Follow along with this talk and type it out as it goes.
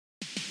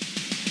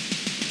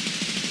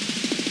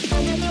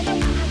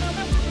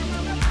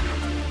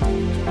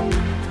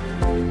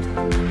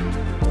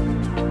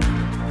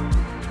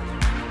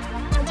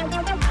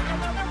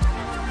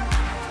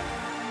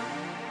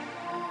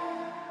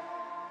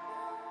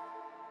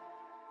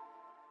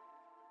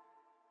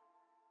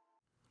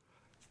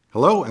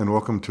Hello, and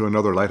welcome to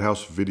another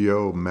Lighthouse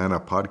Video Manna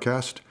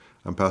podcast.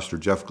 I'm Pastor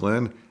Jeff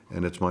Glenn,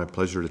 and it's my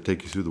pleasure to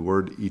take you through the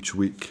Word each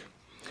week.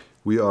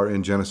 We are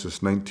in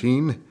Genesis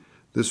 19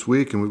 this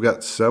week, and we've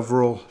got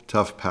several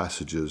tough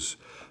passages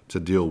to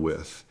deal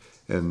with.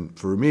 And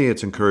for me,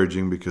 it's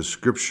encouraging because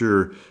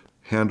Scripture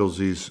handles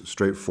these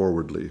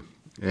straightforwardly,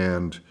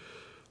 and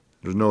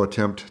there's no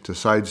attempt to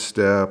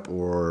sidestep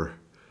or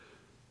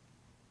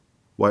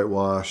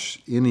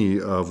whitewash any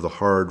of the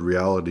hard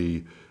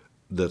reality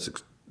that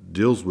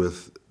deals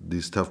with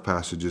these tough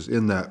passages,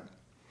 in that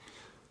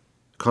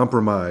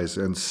compromise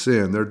and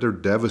sin, they're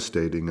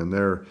devastating, and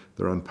they're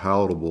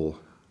unpalatable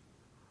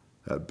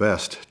at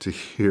best to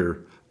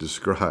hear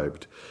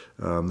described.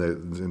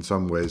 In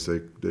some ways, they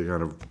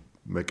kind of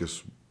make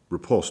us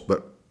repulsed,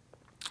 but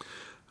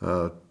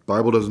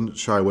Bible doesn't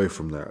shy away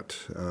from that.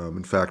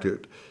 In fact,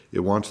 it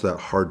wants that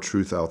hard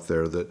truth out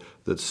there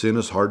that sin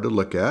is hard to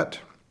look at,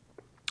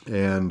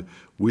 and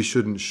we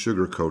shouldn't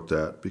sugarcoat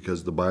that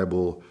because the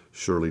Bible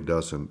surely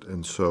doesn't.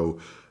 And so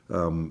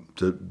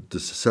to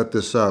set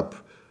this up,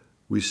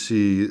 we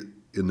see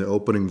in the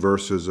opening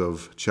verses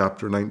of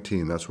chapter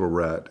 19, that's where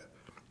we're at,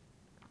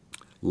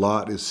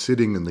 Lot is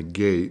sitting in the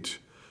gate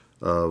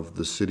of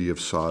the city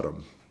of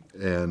Sodom.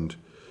 And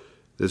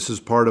this is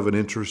part of an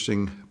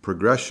interesting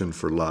progression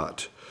for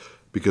Lot,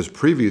 because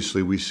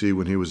previously we see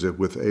when he was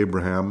with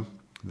Abraham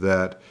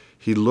that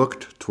he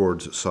looked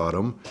towards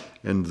Sodom,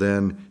 and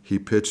then he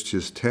pitched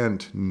his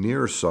tent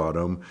near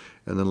Sodom,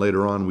 and then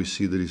later on we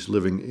see that he's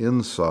living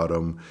in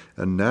Sodom,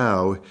 and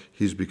now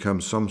he's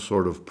become some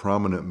sort of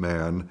prominent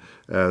man,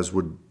 as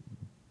would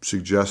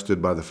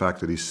suggested by the fact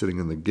that he's sitting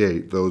in the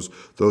gate. Those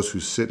who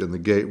sit in the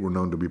gate were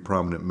known to be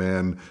prominent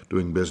men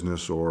doing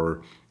business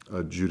or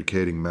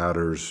adjudicating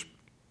matters,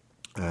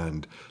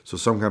 and so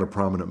some kind of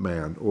prominent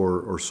man,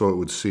 or so it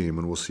would seem,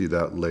 and we'll see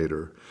that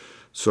later.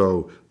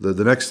 So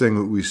the next thing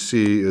that we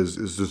see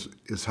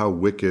is how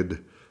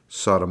wicked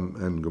Sodom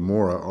and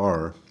Gomorrah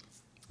are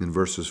in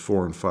verses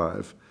 4 and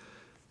 5.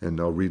 And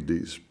I'll read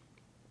these.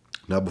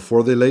 Now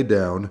before they lay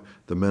down,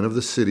 the men of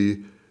the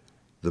city,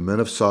 the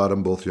men of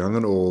Sodom, both young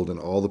and old, and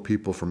all the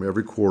people from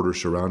every quarter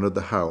surrounded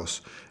the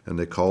house. And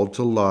they called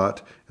to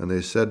Lot, and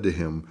they said to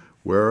him,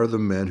 "Where are the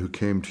men who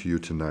came to you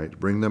tonight?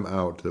 Bring them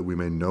out, that we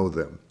may know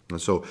them." And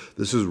so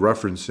this is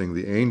referencing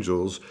the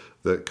angels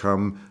that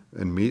come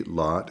and meet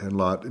Lot, and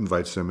Lot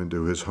invites them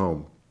into his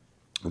home.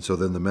 And so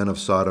then the men of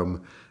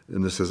Sodom,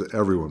 and this is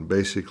everyone,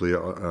 basically,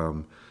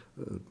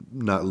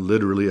 not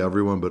literally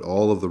everyone, but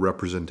all of the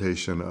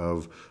representation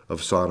of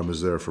Sodom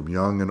is there, from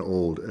young and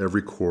old,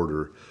 every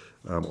quarter.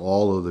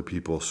 All of the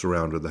people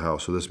surrounded the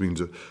house. So this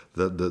means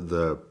that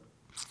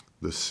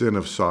the sin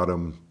of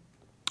Sodom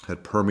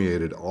had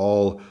permeated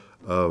all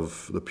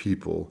of the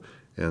people,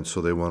 and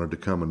so they wanted to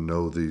come and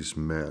know these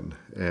men.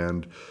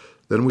 And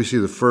then we see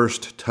the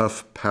first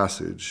tough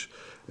passage,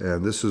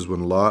 and this is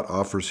when Lot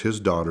offers his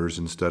daughters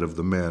instead of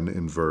the men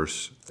in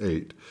verse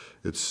 8.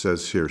 It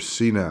says here,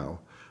 "See now,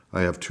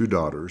 I have 2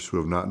 daughters who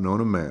have not known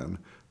a man.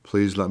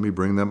 Please let me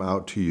bring them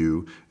out to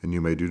you, and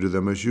you may do to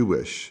them as you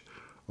wish.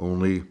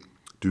 Only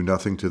do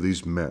nothing to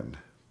these men,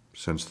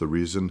 since the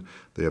reason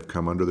they have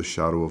come under the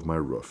shadow of my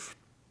roof."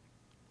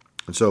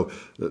 And so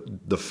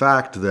the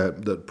fact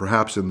that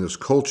perhaps in this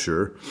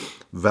culture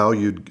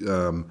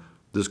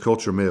this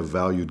culture may have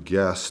valued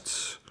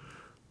guests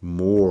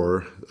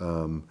more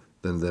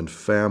than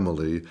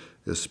family,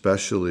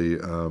 especially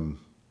in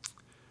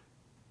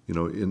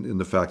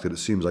the fact that it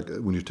seems like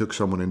when you took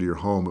someone into your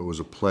home, it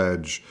was a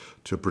pledge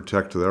to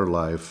protect their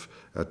life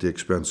at the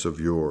expense of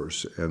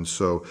yours. And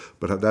so,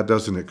 but that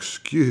doesn't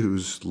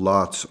excuse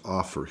Lot's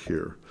offer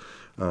here.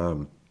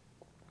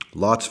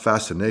 Lot's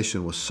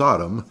fascination with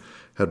Sodom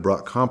had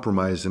brought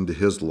compromise into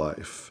his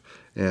life,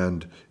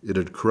 and it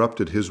had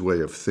corrupted his way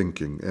of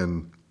thinking.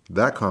 And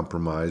that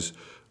compromise,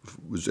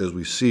 as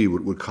we see,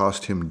 would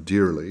cost him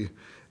dearly,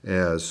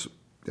 as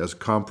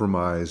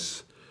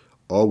compromise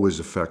always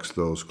affects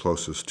those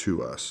closest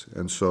to us.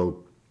 And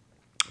so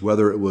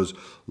whether it was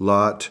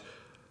Lot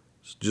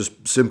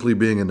just simply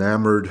being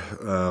enamored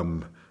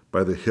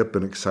by the hip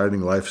and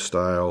exciting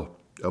lifestyle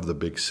of the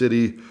big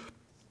city,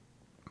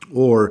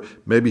 or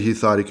maybe he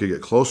thought he could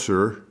get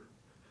closer,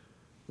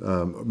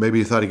 maybe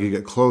he thought he could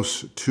get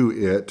close to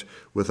it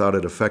without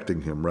it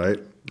affecting him,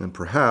 right? And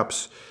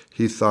perhaps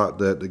he thought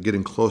that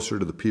getting closer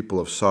to the people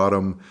of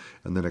Sodom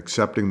and then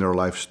accepting their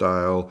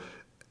lifestyle,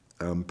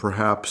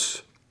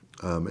 perhaps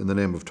in the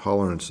name of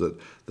tolerance, that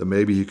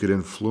maybe he could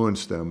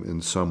influence them in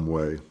some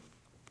way.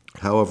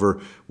 However,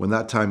 when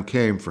that time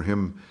came for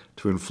him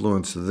to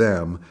influence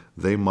them,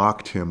 they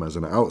mocked him as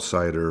an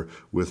outsider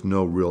with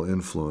no real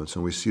influence.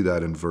 And we see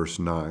that in verse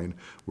 9,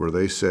 where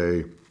they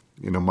say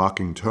in a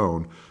mocking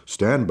tone,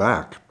 "Stand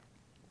back.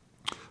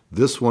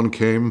 This one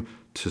came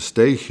to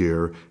stay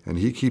here, and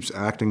he keeps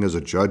acting as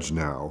a judge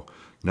now.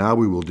 Now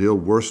we will deal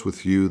worse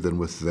with you than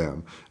with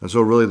them." And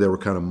so really they were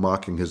kind of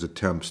mocking his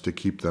attempts to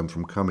keep them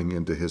from coming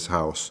into his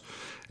house,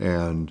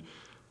 and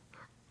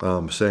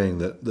saying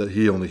that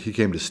he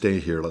came to stay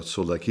here.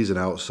 So like he's an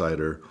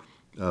outsider,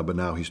 but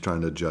now he's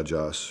trying to judge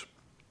us.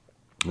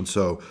 And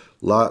so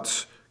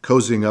Lot's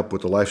cozying up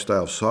with the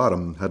lifestyle of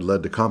Sodom had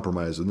led to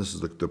compromise. And this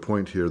is the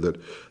point here that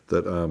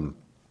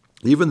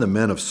even the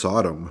men of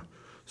Sodom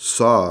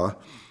saw,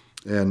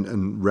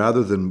 and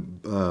rather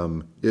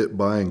than it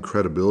buying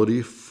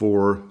credibility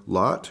for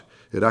Lot,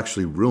 it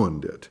actually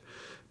ruined it,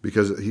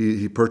 because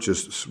he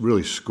purchased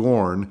really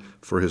scorn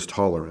for his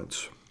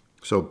tolerance.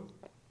 So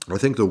I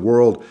think the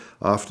world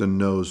often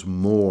knows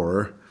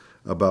more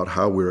about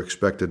how we're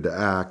expected to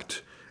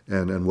act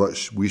and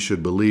what we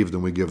should believe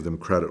than we give them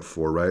credit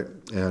for, right?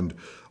 And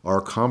our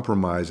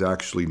compromise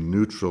actually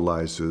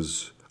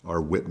neutralizes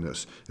our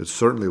witness. It's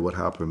certainly what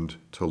happened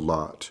to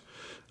Lot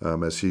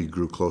as he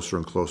grew closer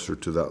and closer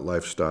to that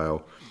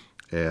lifestyle.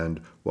 And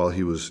while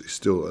he was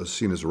still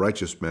seen as a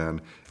righteous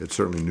man, it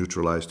certainly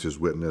neutralized his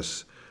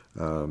witness.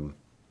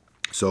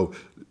 So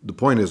the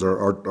point is,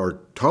 our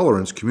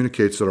tolerance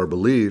communicates that our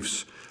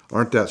beliefs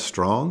aren't that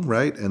strong,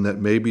 right? And that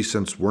maybe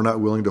since we're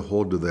not willing to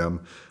hold to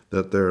them,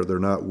 that they're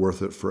not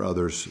worth it for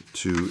others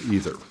to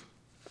either.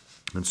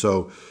 And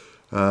so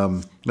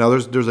now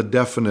there's a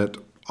definite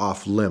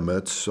off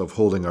limits of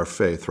holding our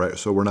faith, right?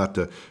 So we're not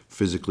to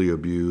physically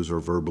abuse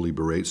or verbally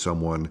berate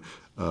someone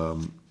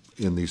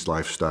in these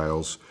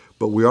lifestyles,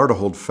 but we are to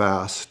hold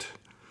fast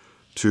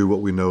to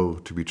what we know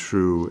to be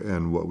true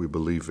and what we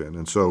believe in.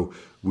 And so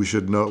we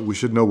should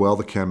know well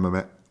the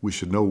commandment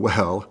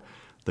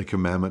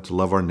to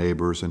love our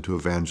neighbors and to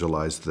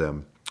evangelize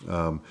them.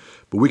 But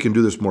we can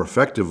do this more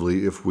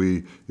effectively if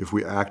we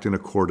act in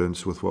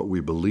accordance with what we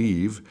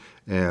believe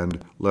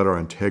and let our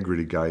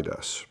integrity guide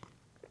us,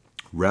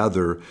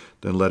 rather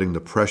than letting the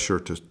pressure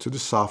to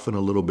just soften a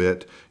little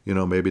bit,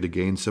 maybe to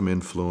gain some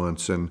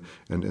influence, and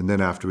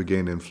then after we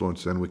gain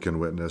influence, then we can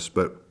witness.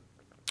 But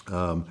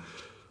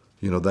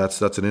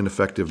that's an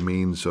ineffective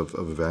means of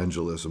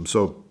evangelism.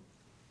 So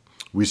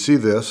we see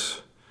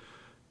this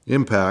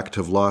impact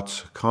of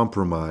Lot's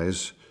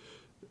compromise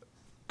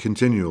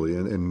continually,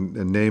 and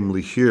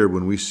namely here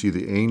when we see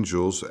the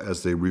angels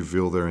as they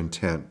reveal their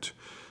intent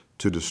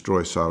to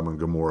destroy Sodom and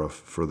Gomorrah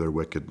for their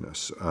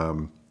wickedness.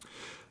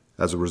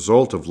 As a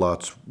result of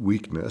Lot's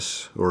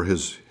weakness, or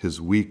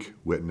his weak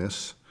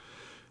witness,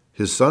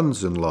 his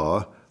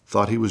sons-in-law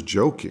thought he was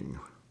joking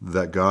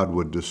that God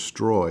would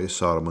destroy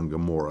Sodom and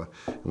Gomorrah.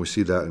 And we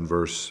see that in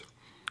verse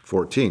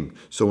 14.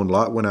 So when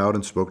Lot went out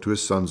and spoke to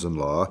his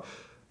sons-in-law,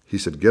 he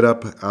said, "Get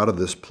up out of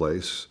this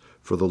place,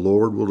 for the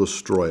Lord will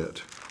destroy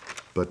it."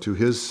 But to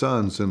his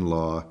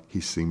sons-in-law,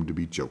 he seemed to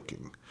be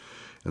joking.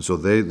 And so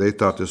they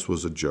thought this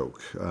was a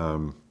joke,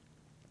 that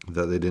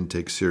they didn't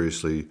take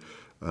seriously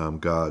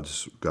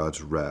God's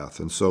wrath.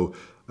 And so,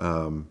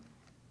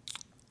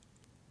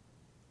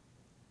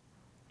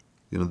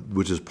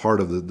 which is part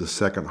of the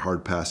second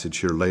hard passage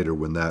here later.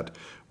 When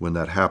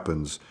that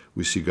happens,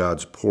 we see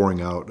God's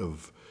pouring out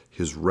of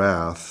his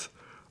wrath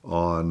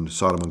on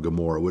Sodom and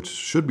Gomorrah, which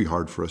should be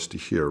hard for us to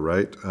hear,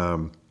 right?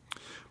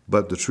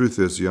 But the truth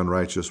is, the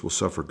unrighteous will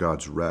suffer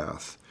God's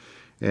wrath.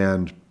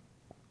 And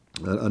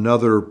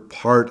another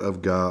part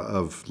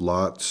of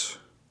Lot's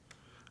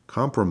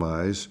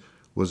compromise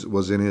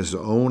was in his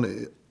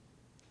own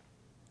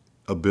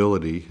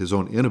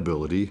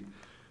inability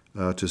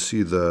to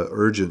see the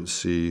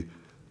urgency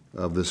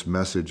of this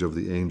message of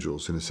the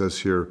angels. And it says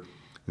here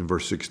in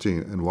verse 16,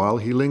 "And while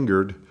he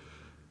lingered,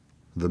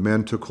 the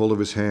men took hold of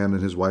his hand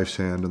and his wife's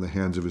hand and the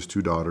hands of his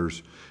two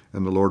daughters,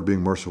 and the Lord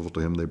being merciful to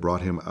him, they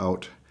brought him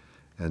out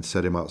and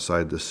set him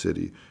outside the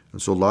city."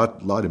 And so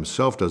Lot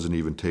himself doesn't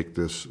even take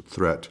this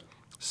threat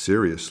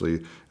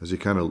seriously, as he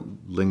kind of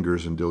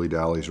lingers and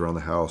dilly-dallies around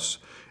the house,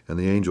 and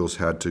the angels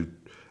had to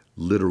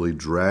literally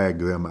drag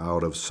them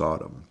out of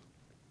Sodom.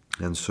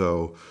 And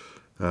so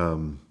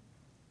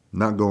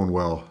not going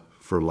well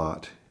for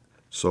Lot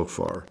so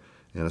far,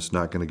 and it's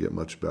not going to get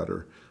much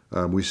better.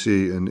 We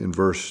see in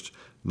verse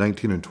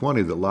 19 and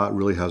 20 that Lot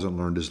really hasn't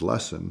learned his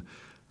lesson.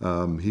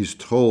 He's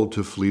told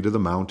to flee to the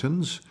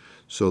mountains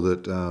so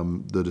that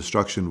the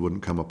destruction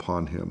wouldn't come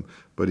upon him.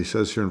 But he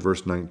says here in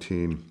verse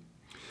 19,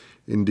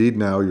 "Indeed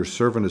now if your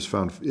servant has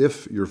found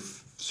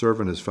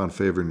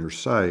favor in your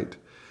sight,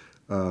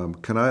 I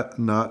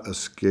cannot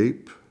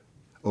escape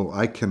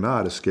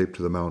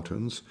to the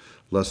mountains,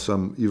 lest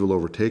some evil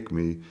overtake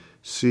me.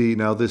 See,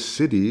 now this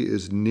city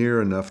is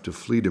near enough to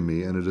flee to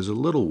me, and it is a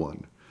little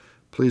one.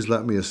 Please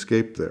let me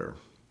escape there,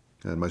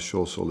 and my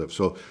soul shall live."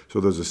 So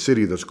there's a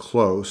city that's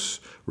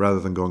close rather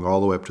than going all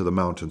the way up to the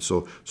mountain.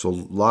 So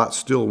Lot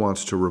still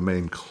wants to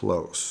remain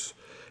close.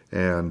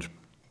 And,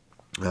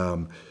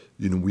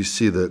 we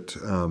see that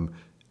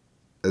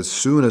as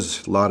soon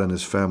as Lot and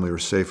his family are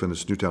safe in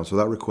this new town, so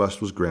that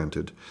request was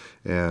granted.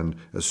 And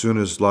as soon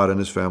as Lot and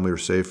his family are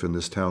safe in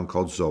this town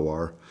called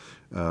Zoar,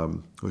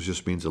 which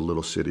just means a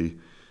little city,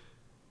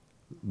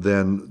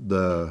 then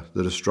the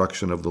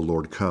destruction of the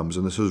Lord comes.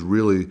 And this is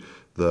really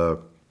the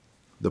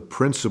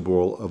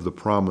principle of the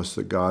promise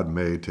that God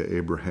made to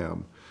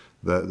Abraham,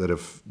 that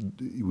if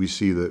we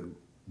see that,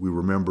 we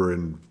remember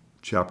in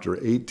chapter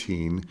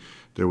 18,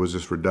 there was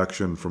this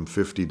reduction from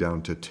 50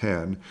 down to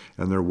 10,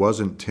 and there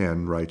wasn't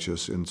 10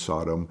 righteous in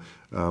Sodom,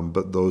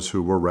 but those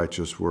who were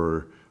righteous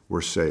were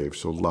were saved.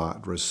 So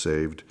Lot was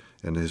saved,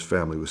 and his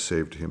family was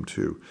saved to him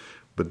too.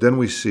 But then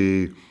we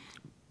see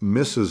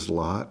Mrs.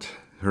 Lot.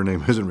 Her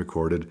name isn't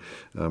recorded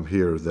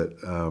here.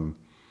 That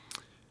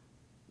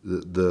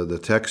the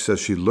text says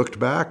she looked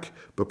back,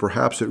 but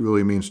perhaps it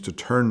really means to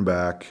turn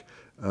back.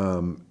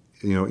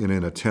 In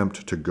an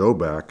attempt to go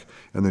back,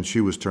 and then she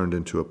was turned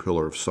into a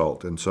pillar of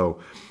salt. And so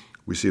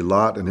we see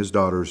Lot and his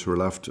daughters who are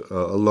left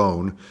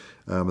alone,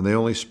 and they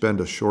only spend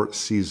a short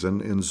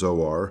season in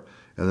Zoar,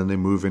 and then they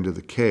move into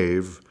the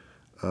cave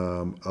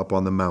up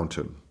on the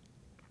mountain.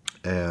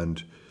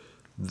 And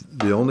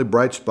the only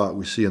bright spot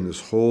we see in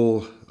this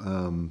whole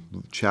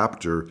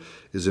chapter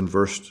is in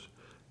verse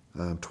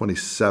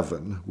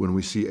 27, when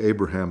we see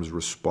Abraham's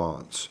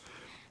response.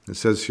 It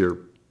says here,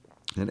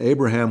 "And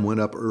Abraham went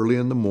up early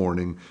in the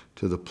morning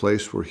to the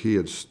place where he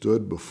had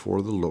stood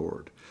before the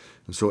Lord."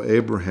 And so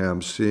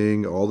Abraham,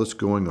 seeing all that's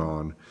going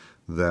on,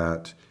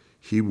 that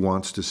he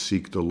wants to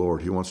seek the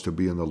Lord. He wants to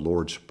be in the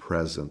Lord's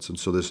presence. And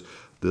so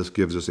this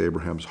gives us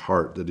Abraham's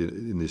heart, that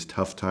in these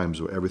tough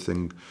times with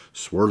everything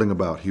swirling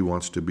about, he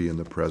wants to be in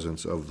the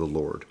presence of the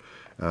Lord.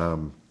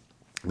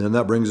 Then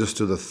that brings us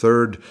to the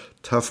third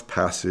tough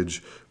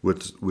passage,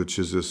 which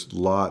is this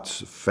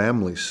Lot's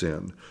family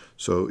sin.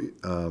 So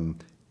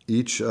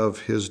each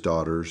of his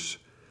daughters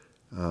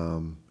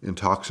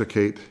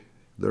intoxicate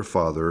their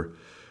father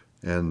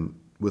and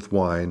with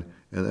wine,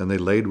 and they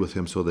laid with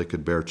him so they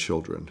could bear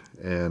children.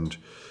 And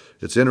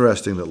it's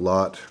interesting that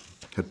Lot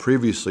had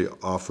previously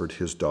offered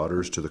his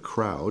daughters to the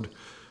crowd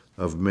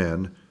of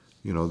men.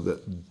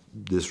 That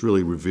this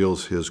really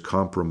reveals his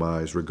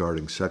compromise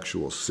regarding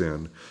sexual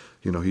sin.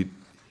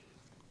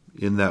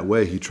 In that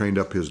way, he trained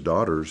up his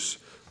daughters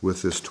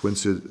with this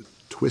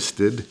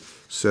twisted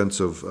sense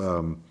of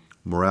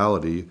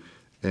morality,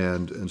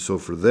 and so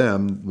for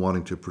them,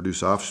 wanting to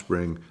produce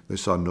offspring, they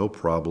saw no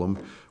problem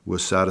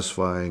with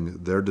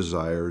satisfying their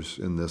desires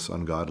in this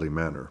ungodly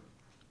manner.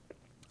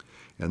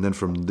 And then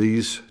from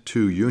these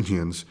two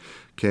unions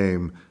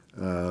came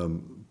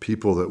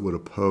people that would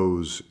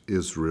oppose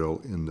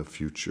Israel in the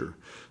future.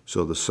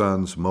 So the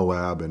sons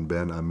Moab and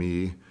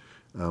Ben-Ami,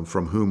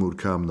 from whom would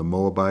come the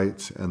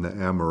Moabites and the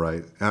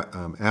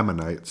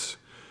Ammonites,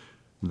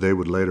 they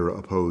would later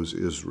oppose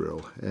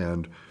Israel.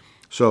 And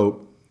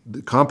so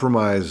the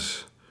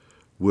compromise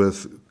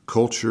with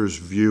culture's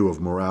view of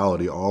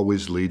morality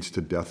always leads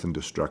to death and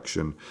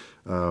destruction.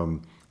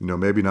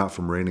 Maybe not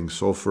from raining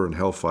sulfur and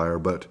hellfire,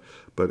 but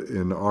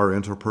in our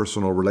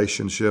interpersonal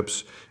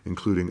relationships,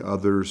 including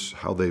others,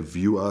 how they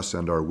view us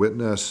and our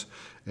witness,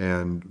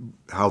 and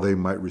how they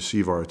might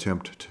receive our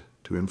attempt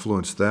to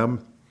influence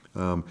them.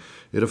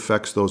 It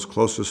affects those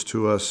closest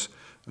to us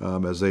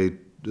as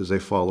they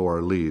follow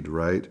our lead,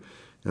 right?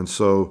 And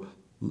so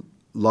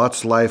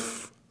Lot's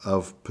life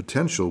of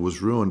potential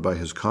was ruined by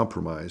his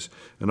compromise.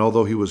 And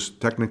although he was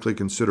technically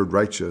considered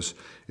righteous,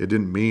 it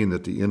didn't mean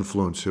that the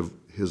influence of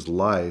his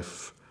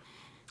life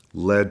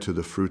led to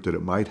the fruit that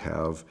it might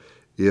have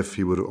if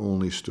he would have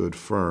only stood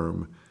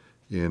firm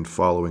in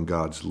following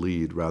God's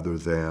lead rather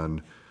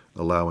than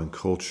allowing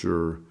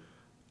culture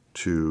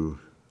to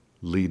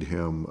lead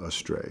him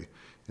astray.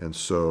 And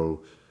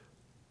so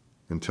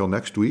until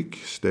next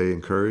week, stay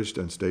encouraged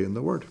and stay in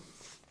the Word.